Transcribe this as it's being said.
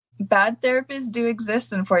bad therapists do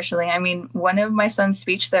exist, unfortunately. I mean, one of my son's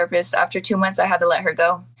speech therapists, after 2 months, I had to let her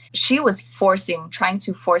go. She was trying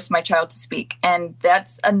to force my child to speak. And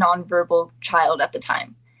that's a nonverbal child at the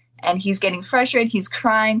time. And he's getting frustrated. He's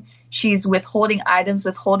crying. She's withholding items,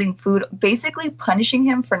 withholding food, basically punishing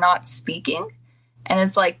him for not speaking. And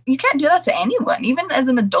it's like, you can't do that to anyone. Even as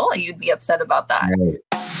an adult, you'd be upset about that. Right.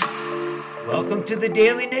 Welcome to the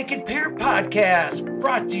Daily Naked Parent Podcast,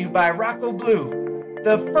 brought to you by Rocco Blue,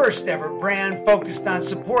 the first ever brand focused on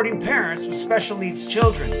supporting parents with special needs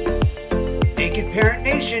children. Naked Parent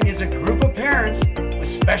Nation is a group of parents with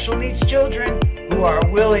special needs children who are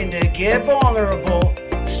willing to get vulnerable,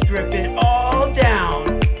 strip it all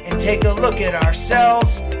down, and take a look at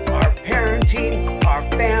ourselves, our parenting, our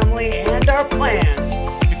family, and our plans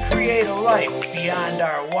to create a life beyond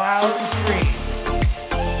our wildest dreams.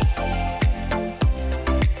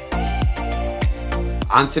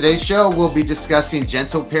 On today's show, we'll be discussing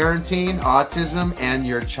gentle parenting, autism, and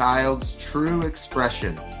your child's true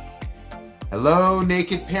expression. Hello,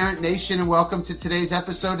 Naked Parent Nation, and welcome to today's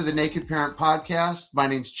episode of the Naked Parent Podcast. My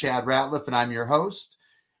name's Chad Ratliff, and I'm your host.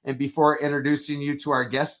 And before introducing you to our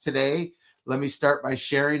guest today, let me start by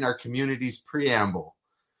sharing our community's preamble.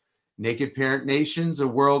 Naked Parent Nation's a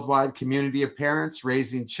worldwide community of parents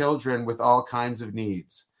raising children with all kinds of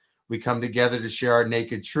needs. We come together to share our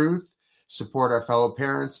naked truth, support our fellow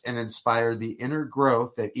parents, and inspire the inner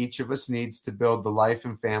growth that each of us needs to build the life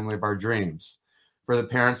and family of our dreams. For the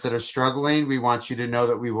parents that are struggling, we want you to know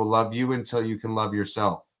that we will love you until you can love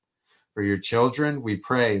yourself. For your children, we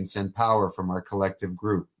pray and send power from our collective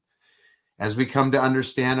group. As we come to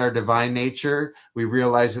understand our divine nature, we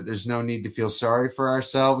realize that there's no need to feel sorry for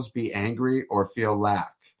ourselves, be angry, or feel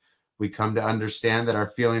lack. We come to understand that our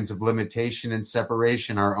feelings of limitation and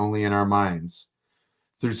separation are only in our minds.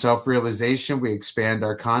 Through self-realization, we expand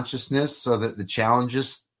our consciousness so that the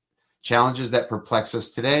challenges that perplex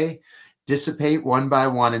us today dissipate one by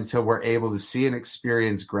one until we're able to see and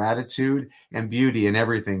experience gratitude and beauty in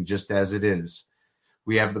everything just as it is.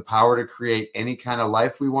 We have the power to create any kind of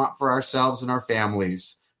life we want for ourselves and our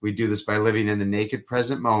families. We do this by living in the naked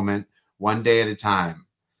present moment, one day at a time.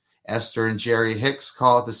 Esther and Jerry Hicks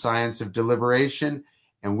call it the science of deliberation,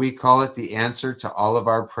 and we call it the answer to all of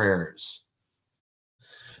our prayers.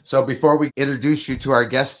 So before we introduce you to our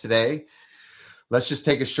guest today, let's just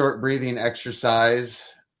take a short breathing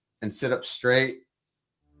exercise and sit up straight.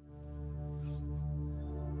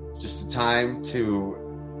 Just a time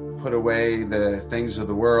to put away the things of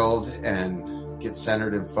the world and get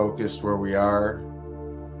centered and focused where we are.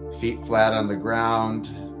 Feet flat on the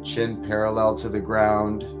ground, chin parallel to the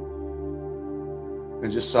ground.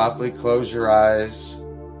 And just softly close your eyes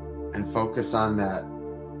and focus on that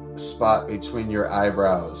spot between your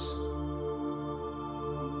eyebrows.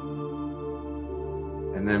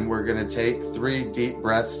 And then we're going to take 3 deep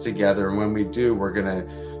breaths together. And when we do, we're going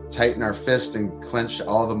to tighten our fist and clench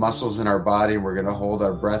all the muscles in our body. We're going to hold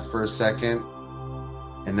our breath for a second.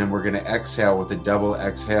 And then we're going to exhale with a double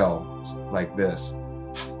exhale like this.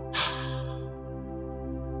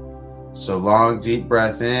 So long, deep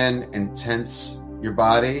breath in and tense your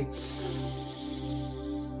body.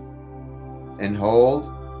 And hold.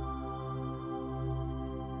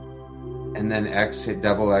 And then exhale,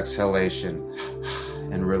 double exhalation.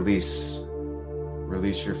 And release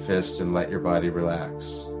your fists and let your body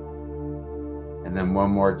relax. And then one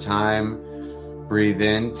more time, breathe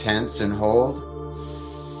in, tense and hold.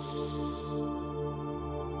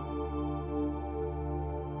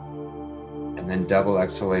 And then double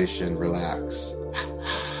exhalation, relax.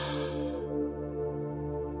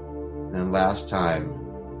 And then last time,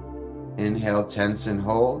 inhale, tense and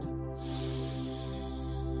hold.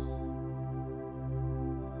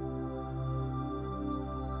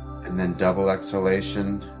 And then double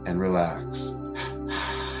exhalation and relax.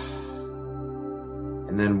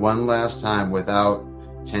 And then one last time without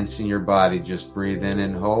tensing your body, just breathe in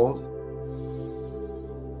and hold.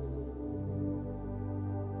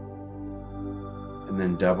 And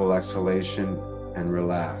then double exhalation and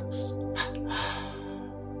relax.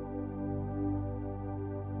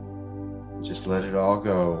 Just let it all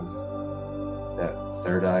go. That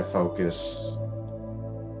third eye focus.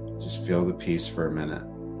 Just feel the peace for a minute.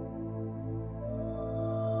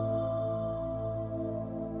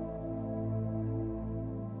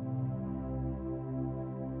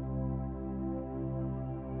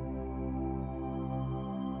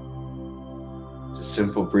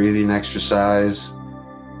 Simple breathing exercise,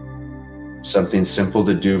 something simple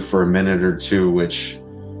to do for a minute or two, which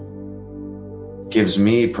gives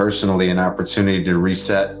me personally an opportunity to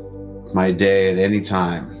reset my day at any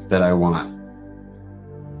time that I want.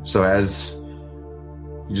 So as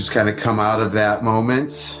you just kind of come out of that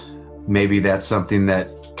moment. Maybe that's something that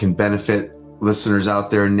can benefit listeners out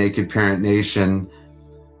there in Naked Parent Nation.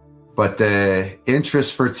 But the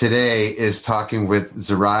interest for today is talking with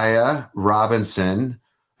Zoraya Robinson,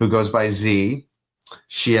 who goes by Z.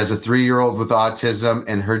 She has a 3-year-old with autism,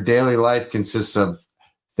 and her daily life consists of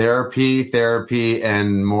therapy,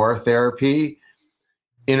 and more therapy,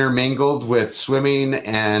 intermingled with swimming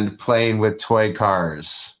and playing with toy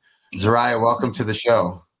cars. Zoraya, welcome to the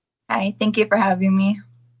show. Hi, thank you for having me.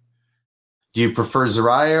 Do you prefer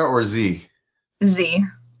Zoraya or Z? Z.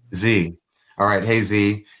 Z. All right. Hey,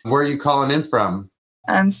 Z. Where are you calling in from?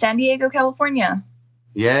 San Diego, California.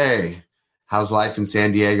 Yay. How's life in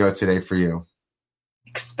San Diego today for you?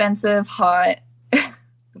 Expensive, hot.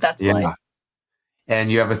 That's life. And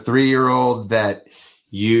you have a 3-year-old that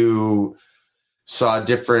you saw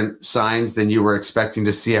different signs than you were expecting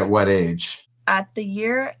to see at what age? At the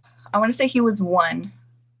year, I want to say he was 1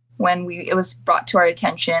 when it was brought to our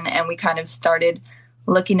attention, and we kind of started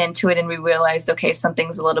looking into it, and we realized, okay,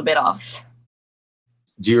 something's a little bit off.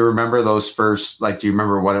 Do you remember those first, do you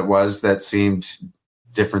remember what it was that seemed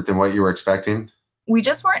different than what you were expecting? We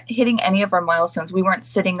just weren't hitting any of our milestones. We weren't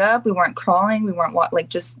sitting up. We weren't crawling. We weren't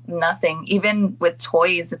just nothing. Even with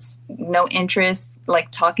toys, it's no interest.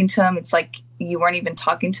 Talking to him, it's like you weren't even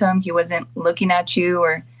talking to him. He wasn't looking at you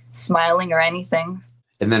or smiling or anything.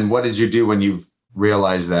 And then what did you do when you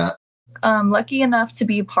realized that? Lucky enough to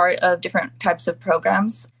be part of different types of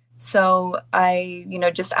programs. So I,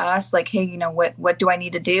 just asked hey, what do I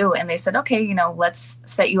need to do? And they said, okay, let's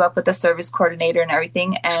set you up with a service coordinator and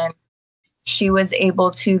everything. And she was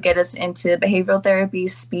able to get us into behavioral therapy,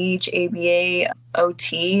 speech, ABA,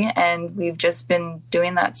 OT, and we've just been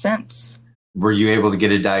doing that since. Were you able to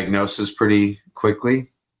get a diagnosis pretty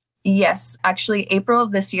quickly? Yes. Actually, April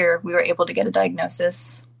of this year, we were able to get a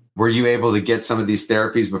diagnosis. Were you able to get some of these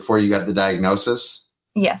therapies before you got the diagnosis?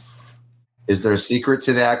 Yes. Is there a secret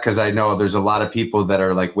to that? Because I know there's a lot of people that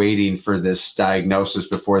are waiting for this diagnosis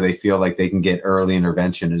before they feel like they can get early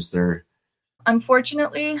intervention. Is there?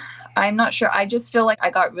 Unfortunately, I'm not sure. I just feel like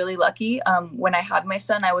I got really lucky. When I had my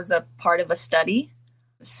son, I was a part of a study.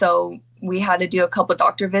 So we had to do a couple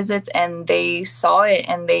doctor visits, and they saw it,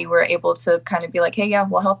 and they were able to kind of be like, hey, yeah,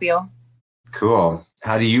 we'll help you. Cool.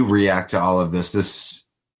 How do you react to all of this? This,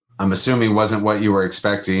 I'm assuming, wasn't what you were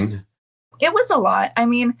expecting. It was a lot. I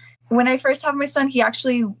mean, when I first had my son,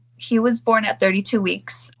 he was born at 32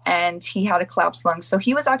 weeks, and he had a collapsed lung. So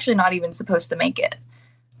he was actually not even supposed to make it.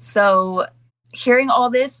 So hearing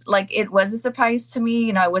all this, it was a surprise to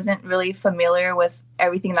me. I wasn't really familiar with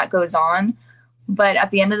everything that goes on. But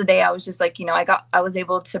at the end of the day, I was just I was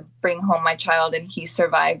able to bring home my child, and he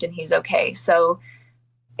survived, and he's okay. So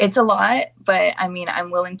it's a lot, but I mean,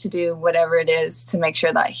 I'm willing to do whatever it is to make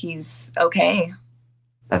sure that he's okay.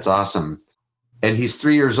 That's awesome. And he's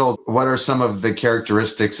 3 years old. What are some of the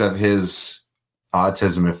characteristics of his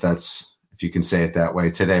autism, if you can say it that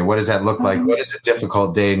way today? What does that look like? What does a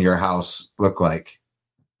difficult day in your house look like?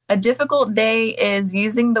 A difficult day is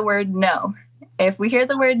using the word no. If we hear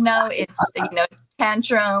the word no, it's,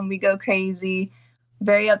 tantrum, we go crazy,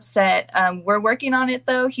 very upset. We're working on it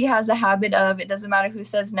though. He has a habit of, it doesn't matter who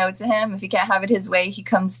says no to him. If he can't have it his way, he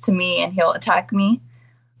comes to me and he'll attack me.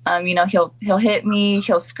 He'll hit me,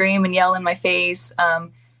 he'll scream and yell in my face. We're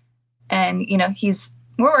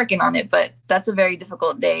working on it, but that's a very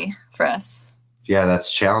difficult day for us. Yeah, that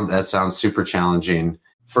sounds super challenging.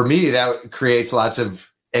 For me, that creates lots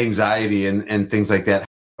of anxiety and things like that.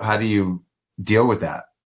 How do you deal with that?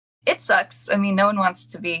 It sucks. I mean, no one wants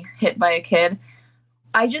to be hit by a kid.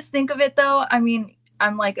 I just think of it though. I mean,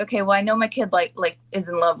 I'm like, okay, well, I know my kid is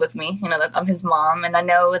in love with me, that I'm his mom. And I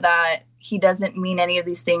know that he doesn't mean any of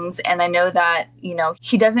these things. And I know that,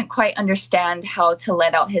 he doesn't quite understand how to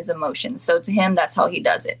let out his emotions. So to him, that's how he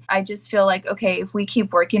does it. I just feel like, okay, if we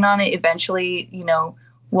keep working on it, eventually,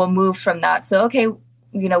 we'll move from that. So, okay,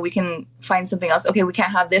 we can find something else. Okay, we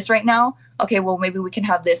can't have this right now. Okay, well, maybe we can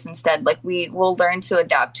have this instead. We'll learn to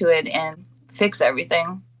adapt to it and fix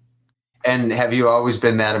everything. And have you always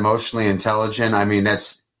been that emotionally intelligent? I mean,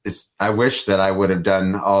 I wish that I would have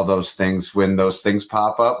done all those things when those things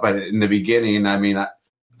pop up. But in the beginning, I mean,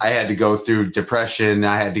 I had to go through depression.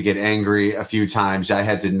 I had to get angry a few times. I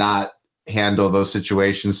had to not handle those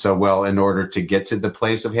situations so well in order to get to the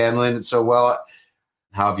place of handling it so well.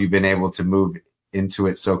 How have you been able to move into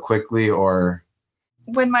it so quickly? Or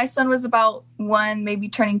when my son was about 1, maybe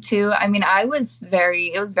turning 2, I mean, it was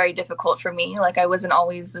very difficult for me. I wasn't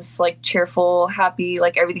always this cheerful, happy,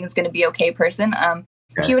 everything's going to be okay person.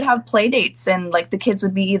 Okay. He would have play dates and the kids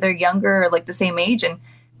would be either younger or the same age, and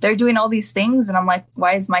they're doing all these things. And I'm like,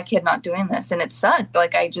 why is my kid not doing this? And it sucked.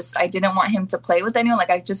 Like, I didn't want him to play with anyone. Like,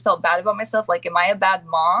 I just felt bad about myself. Like, am I a bad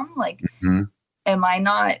mom? Like, am I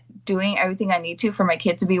not doing everything I need to for my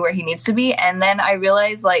kid to be where he needs to be? And then I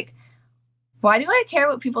realized, like, why do I care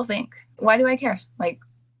what people think? Why do I care? Like,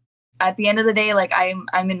 at the end of the day, like,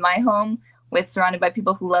 I'm in my home surrounded by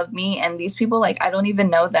people who love me, and these people, like, I don't even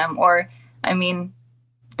know them, or, I mean,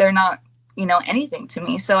 they're not, anything to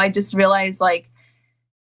me. So I just realized, like,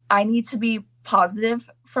 I need to be positive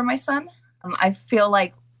for my son. I feel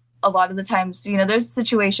like a lot of the times, there's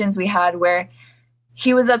situations we had where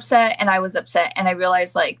he was upset and I was upset, and I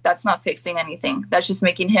realized, like, that's not fixing anything. That's just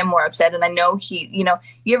making him more upset. And I know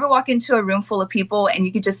you ever walk into a room full of people and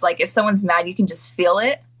you could just, like, if someone's mad, you can just feel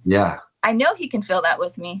it. Yeah. I know he can feel that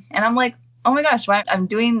with me. And I'm like, oh my gosh, why I'm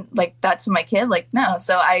doing like that to my kid? Like, no.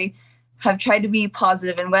 So I have tried to be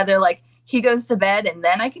positive, and whether, like, he goes to bed and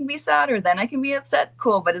then I can be sad or then I can be upset,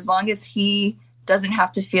 cool. But as long as he doesn't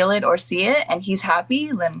have to feel it or see it and he's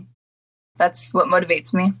happy, then that's what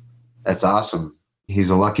motivates me. That's awesome. He's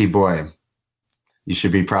a lucky boy. You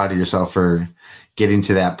should be proud of yourself for getting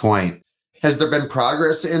to that point. Has there been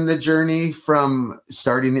progress in the journey from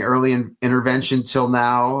starting the early intervention till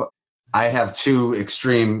now? I have 2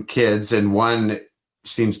 extreme kids, and one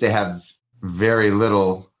seems to have very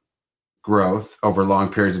little growth over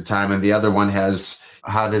long periods of time, and the other one has.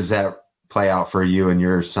 How does that play out for you and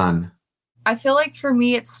your son? I feel like for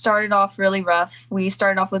me, it started off really rough. We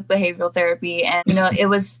started off with behavioral therapy, and,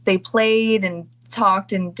 they played and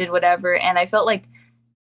talked and did whatever. And I felt like,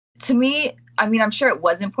 to me, I mean, I'm sure it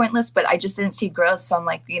wasn't pointless, but I just didn't see growth. So I'm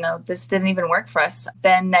like, this didn't even work for us.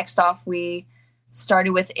 Then next off, we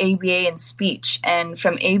started with ABA and speech. And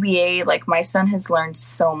from ABA, like, my son has learned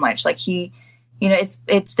so much. Like, he,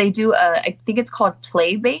 they do I think it's called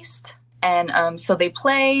play-based. And so they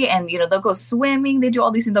play, and, they'll go swimming. They do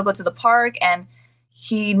all these things. They'll go to the park, and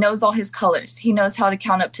he knows all his colors. He knows how to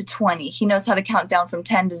count up to 20. He knows how to count down from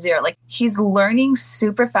 10 to 0. Like, he's learning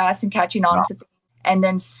super fast and catching on to things. And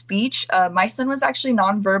then speech, my son was actually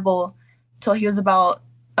nonverbal till he was about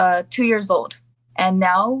 2 years old. And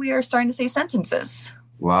now we are starting to say sentences.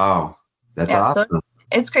 Wow. That's awesome. So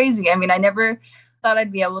it's crazy. I mean, I never thought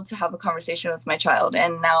I'd be able to have a conversation with my child.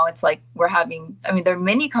 And now it's like there are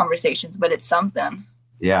many conversations, but it's something.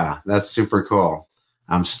 Yeah, that's super cool.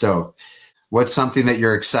 I'm stoked. What's something that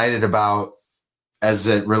you're excited about as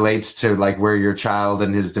it relates to, like, where your child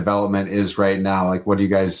and his development is right now? Like, what do you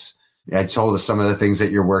guys, I told us some of the things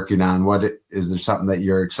that you're working on. Is there something that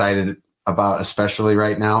you're excited about, especially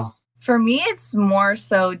right now? For me, it's more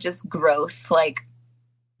so just growth, like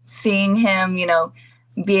seeing him,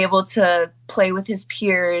 be able to play with his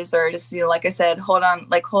peers, or just, like I said,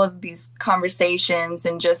 hold these conversations,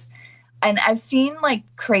 and I've seen, like,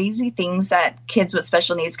 crazy things that kids with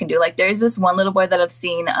special needs can do. Like, there's this one little boy that I've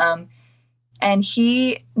seen, and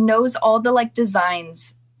he knows all the, like,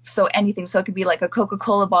 designs. So anything. So it could be like a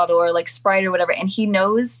Coca-Cola bottle or like Sprite or whatever. And he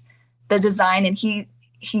knows the design, and he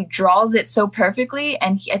draws it so perfectly.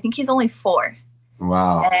 And I think he's only 4.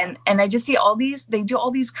 Wow. And I just see they do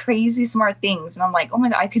all these crazy smart things. And I'm like, oh my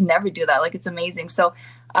God, I could never do that. Like, it's amazing. So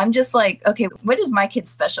I'm just like, okay, what is my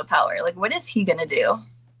kid's special power? Like, what is he going to do?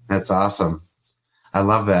 That's awesome. I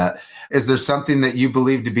love that. Is there something that you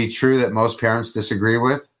believe to be true that most parents disagree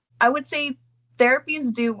with? I would say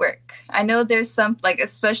therapies do work. I know there's some, like,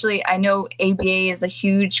 especially, I know ABA is a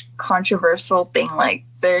huge controversial thing. Like,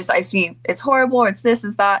 I see it's horrible, or it's this,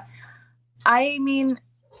 is that. I mean,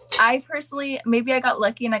 I personally, maybe I got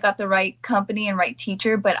lucky and I got the right company and right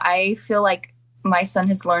teacher, but I feel like my son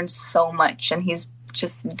has learned so much, and he's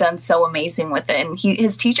just done so amazing with it. And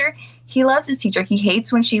his teacher, he loves his teacher. He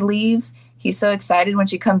hates when she leaves. He's so excited when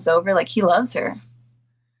she comes over. Like, he loves her.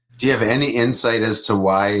 Do you have any insight as to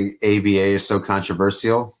why ABA is so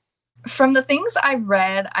controversial? From the things I've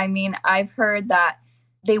read, I mean, I've heard that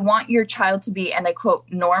they want your child to be, and I quote,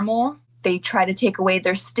 normal. They try to take away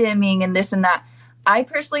their stimming and this and that. I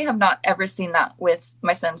personally have not ever seen that with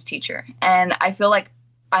my son's teacher. And I feel like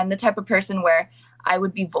I'm the type of person where I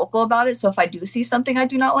would be vocal about it. So if I do see something I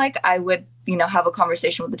do not like, I would, have a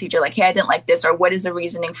conversation with the teacher, like, hey, I didn't like this, or what is the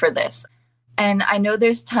reasoning for this? And I know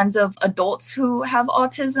there's tons of adults who have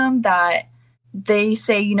autism that they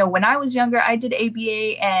say, when I was younger, I did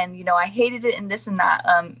ABA and, I hated it and this and that.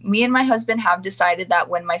 Me and my husband have decided that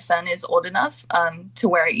when my son is old enough to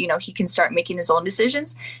where, he can start making his own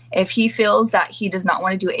decisions, if he feels that he does not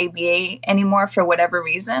want to do ABA anymore for whatever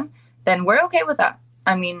reason, then we're okay with that.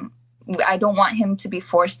 I mean, I don't want him to be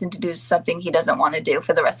forced into do something he doesn't want to do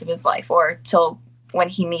for the rest of his life or till when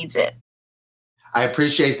he needs it. I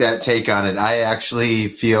appreciate that take on it. I actually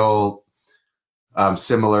feel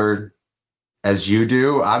similar as you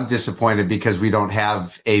do. I'm disappointed because we don't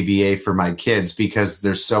have ABA for my kids because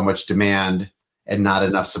there's so much demand and not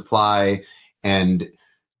enough supply. And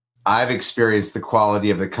I've experienced the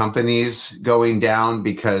quality of the companies going down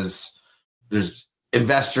because there's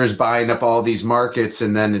investors buying up all these markets.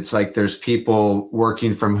 And then it's like there's people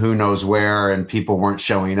working from who knows where and people weren't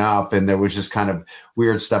showing up. And there was just kind of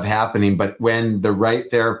weird stuff happening. But when the right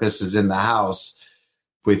therapist is in the house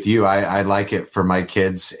with you, I like it for my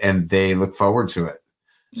kids and they look forward to it.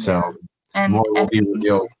 So more will be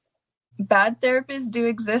revealed. Bad therapists do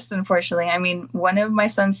exist, unfortunately. I mean, one of my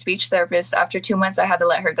son's speech therapists, after 2 months, I had to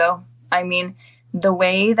let her go. I mean, the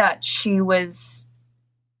way that she was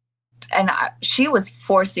trying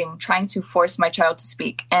to force my child to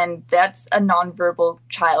speak. And that's a nonverbal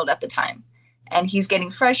child at the time. And he's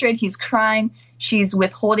getting frustrated. He's crying. She's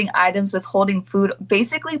withholding items, withholding food,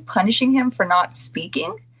 basically punishing him for not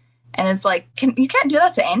speaking. And it's like, you can't do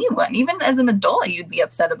that to anyone. Even as an adult, you'd be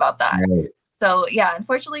upset about that. Right. So yeah,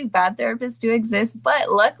 unfortunately, bad therapists do exist,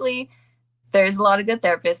 but luckily there's a lot of good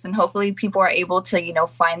therapists and hopefully people are able to,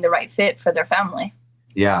 find the right fit for their family.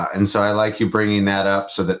 Yeah. And so I like you bringing that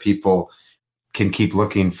up so that people can keep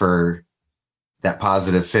looking for that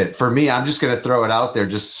positive fit. For me, I'm just going to throw it out there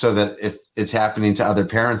just so that if it's happening to other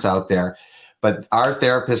parents out there, but our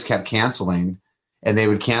therapist kept canceling and they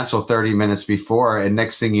would cancel 30 minutes before. And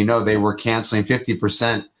next thing you know, they were canceling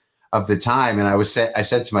 50% of the time. And I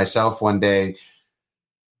said to myself one day,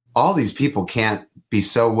 all these people can't be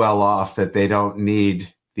so well off that they don't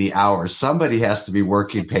need the hours. Somebody has to be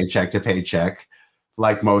working paycheck to paycheck,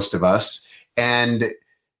 like most of us. And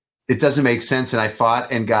it doesn't make sense. And I fought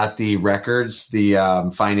and got the records, the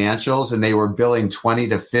financials, and they were billing 20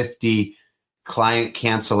 to 50 client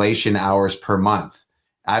cancellation hours per month.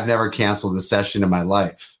 I've never canceled a session in my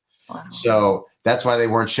life. Wow. So that's why they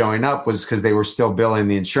weren't showing up, was because they were still billing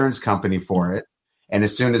the insurance company for it. And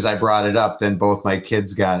as soon as I brought it up, then both my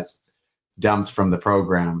kids got dumped from the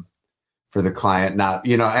program for the client.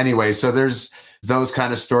 Anyway, so there's those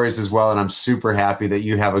kind of stories as well. And I'm super happy that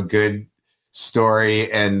you have a good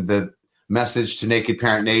story. And the message to Naked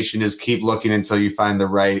Parent Nation is keep looking until you find the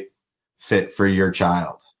right fit for your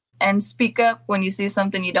child. And speak up when you see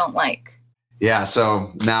something you don't like. Yeah.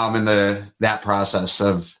 So now I'm in that process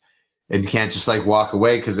of, and you can't just walk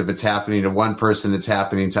away, because if it's happening to one person, it's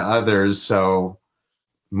happening to others. So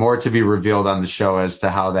more to be revealed on the show as to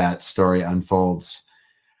how that story unfolds.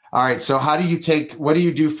 All right. So what do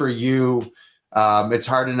you do for you? It's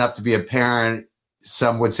hard enough to be a parent.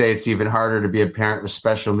 Some would say it's even harder to be a parent with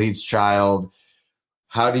special needs child.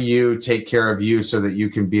 How do you take care of you so that you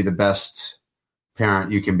can be the best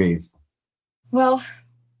parent you can be? Well,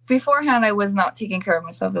 beforehand, I was not taking care of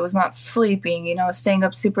myself. I was not sleeping, staying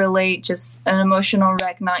up super late, just an emotional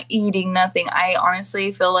wreck, not eating, nothing. I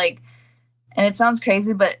honestly feel like, and it sounds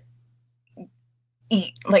crazy, but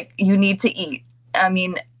eat. You need to eat. I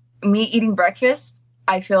mean, me eating breakfast,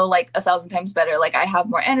 I feel 1,000 times better. I have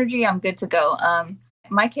more energy. I'm good to go.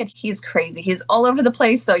 My kid, he's crazy. He's all over the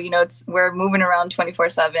place. So, we're moving around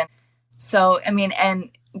 24/7. So, I mean, and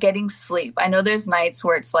getting sleep. I know there's nights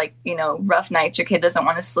where it's rough nights. Your kid doesn't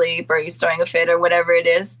want to sleep or he's throwing a fit or whatever it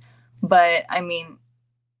is. But I mean,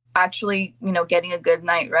 actually, getting a good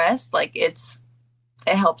night rest, it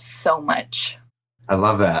helps so much. I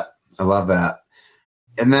love that.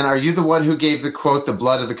 And then are you the one who gave the quote, "The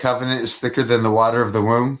blood of the covenant is thicker than the water of the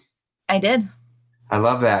womb"? I did. I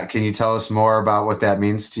love that. Can you tell us more about what that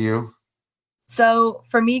means to you? So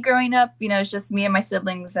for me growing up, it's just me and my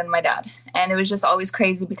siblings and my dad. And it was just always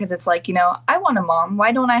crazy because it's I want a mom.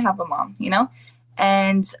 Why don't I have a mom,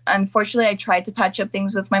 And unfortunately, I tried to patch up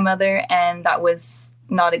things with my mother, and that was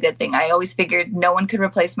not a good thing. I always figured no one could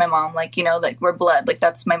replace my mom. We're blood.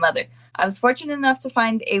 That's my mother. I was fortunate enough to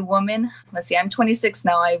find a woman. Let's see, I'm 26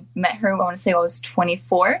 now. I met her, I want to say I was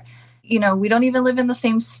 24. We don't even live in the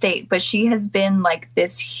same state, but she has been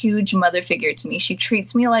this huge mother figure to me. She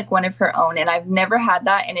treats me like one of her own, and I've never had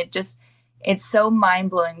that. And it's so mind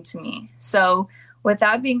blowing to me. So with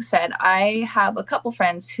that being said, I have a couple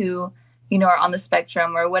friends who, are on the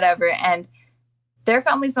spectrum or whatever, and their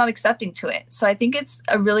family's not accepting to it. So I think it's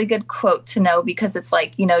a really good quote to know, because it's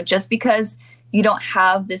just because you don't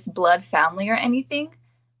have this blood family or anything,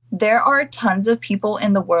 there are tons of people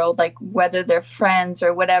in the world, whether they're friends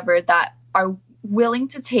or whatever, that are willing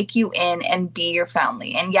to take you in and be your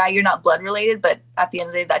family. And yeah, you're not blood related, but at the end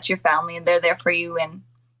of the day, that's your family and they're there for you. And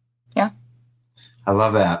yeah. I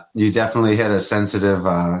love that. You definitely hit a sensitive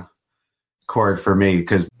chord for me,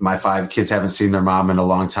 because my 5 kids haven't seen their mom in a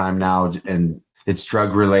long time now, and it's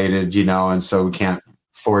drug related, and so we can't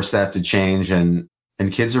force that to change, and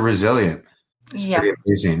kids are resilient. It's Yeah. pretty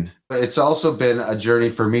amazing. But it's also been a journey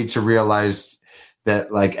for me to realize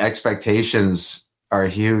that like expectations are a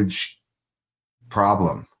huge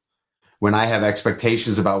problem. When I have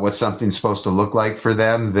expectations about what something's supposed to look like for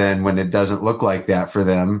them, then when it doesn't look like that for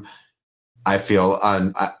them, I feel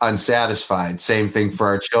unsatisfied. Same thing for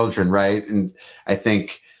our children, right? And I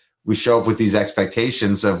think we show up with these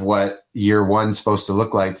expectations of what year one's supposed to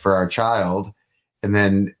look like for our child, and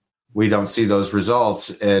then we don't see those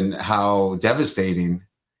results and how devastating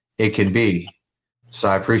it can be. So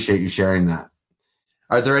I appreciate you sharing that.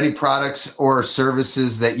 Are there any products or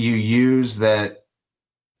services that you use that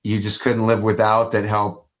you just couldn't live without that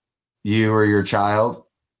help you or your child?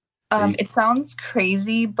 It sounds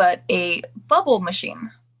crazy, but a bubble machine.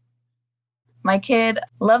 My kid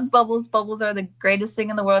loves bubbles. Bubbles are the greatest thing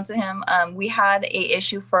in the world to him. We had a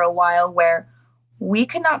issue for a while where we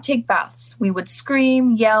could not take baths. We would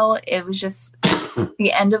scream, yell. It was just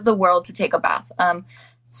the end of the world to take a bath.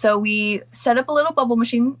 So we set up a little bubble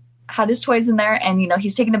machine, had his toys in there, and,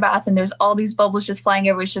 he's taking a bath and there's all these bubbles just flying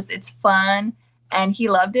everywhere. It's fun. And he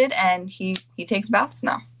loved it, and he takes baths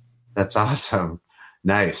now. That's awesome.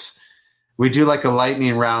 Nice. We do like a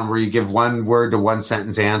lightning round where you give one word to one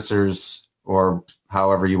sentence answers, or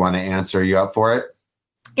however you want to answer. Are you up for it?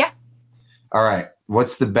 Yeah. All right.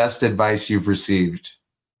 What's the best advice you've received?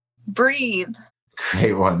 Breathe.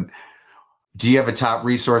 Great one. Do you have a top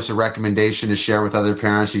resource or recommendation to share with other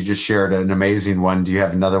parents? You just shared an amazing one. Do you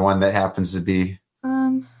have another one that happens to be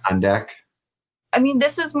on deck? I mean,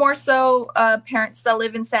 this is more so parents that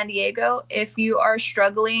live in San Diego. If you are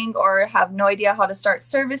struggling or have no idea how to start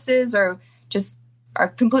services or just are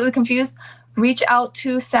completely confused, reach out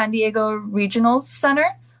to San Diego Regional Center.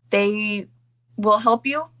 They will help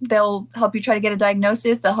you. They'll help you try to get a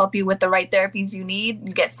diagnosis. They'll help you with the right therapies you need.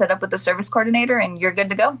 You get set up with a service coordinator and you're good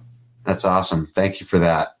to go. That's awesome. Thank you for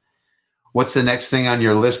that. What's the next thing on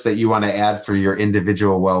your list that you want to add for your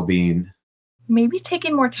individual well-being? Maybe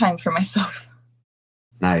taking more time for myself.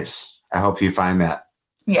 Nice. I hope you find that.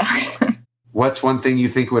 Yeah. What's one thing you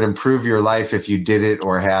think would improve your life if you did it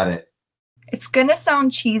or had it? It's going to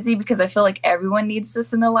sound cheesy because I feel like everyone needs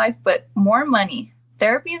this in their life, but more money.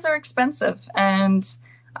 Therapies are expensive. And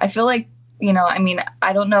I feel like,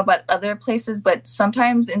 I don't know about other places, but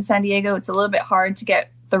sometimes in San Diego, it's a little bit hard to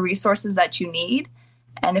get the resources that you need.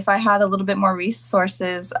 And if I had a little bit more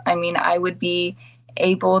resources, I would be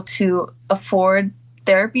able to afford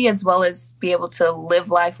therapy as well as be able to live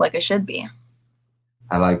life like I should be.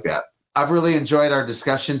 I like that. I've really enjoyed our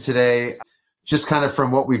discussion today. Just kind of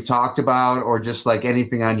from what we've talked about, or just like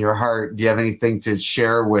anything on your heart, do you have anything to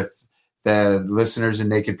share with the listeners in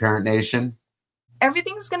Naked Parent Nation?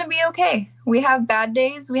 Everything's going to be okay. We have bad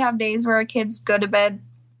days. We have days where our kids go to bed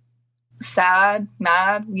sad,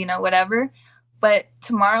 mad, whatever. But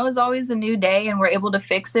tomorrow is always a new day, and we're able to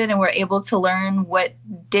fix it, and we're able to learn what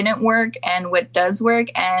didn't work and what does work.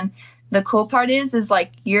 And the cool part is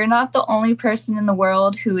like, you're not the only person in the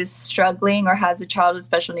world who is struggling or has a child with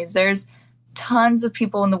special needs. There's tons of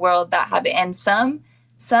people in the world that have it. And some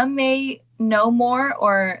may know more,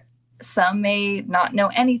 or some may not know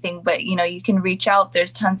anything, but you can reach out.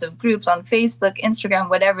 There's tons of groups on Facebook, Instagram,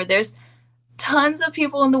 whatever. There's tons of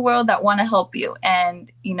people in the world that want to help you,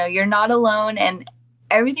 and you're not alone, and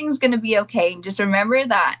everything's going to be okay. And just remember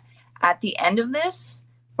that at the end of this,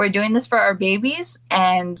 we're doing this for our babies,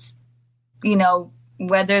 and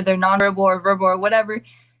whether they're nonverbal or verbal or whatever,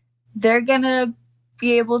 they're going to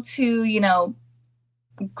be able to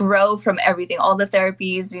grow from everything, all the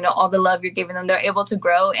therapies, all the love you're giving them. They're able to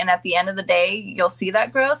grow, and at the end of the day, you'll see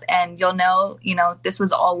that growth, and you'll know this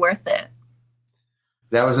was all worth it.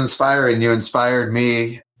 That was inspiring. You inspired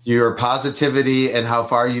me. Your positivity and how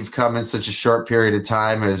far you've come in such a short period of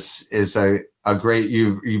time is a great,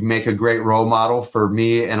 you make a great role model for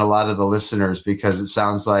me and a lot of the listeners, because it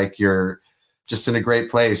sounds like you're just in a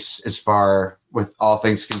great place as far with all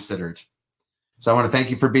things considered. So I want to thank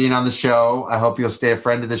you for being on the show. I hope you'll stay a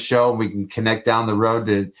friend of the show, and we can connect down the road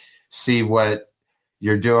to see what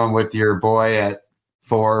you're doing with your boy at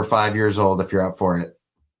 4 or 5 years old, if you're up for it.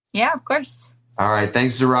 Yeah, of course. All right.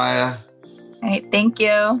 Thanks, Zoraya. All right. Thank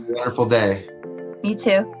you. Wonderful day. You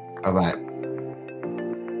too. Bye-bye.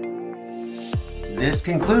 This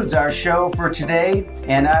concludes our show for today,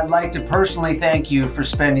 and I'd like to personally thank you for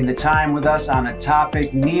spending the time with us on a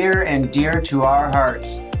topic near and dear to our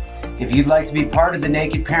hearts. If you'd like to be part of the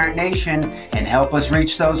Naked Parent Nation and help us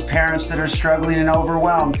reach those parents that are struggling and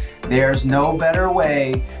overwhelmed, there's no better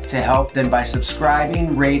way to help than by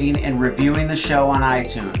subscribing, rating, and reviewing the show on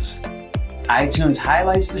iTunes. iTunes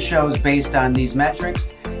highlights the shows based on these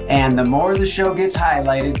metrics, And the more the show gets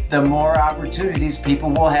highlighted, the more opportunities people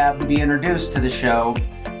will have to be introduced to the show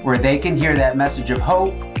where they can hear that message of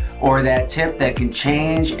hope or that tip that can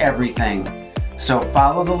change everything. So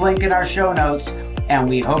follow the link in our show notes, and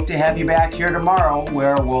we hope to have you back here tomorrow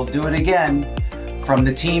where we'll do it again. From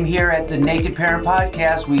the team here at the Naked Parent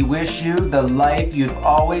Podcast, we wish you the life you've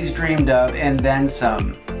always dreamed of and then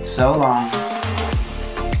some. So long.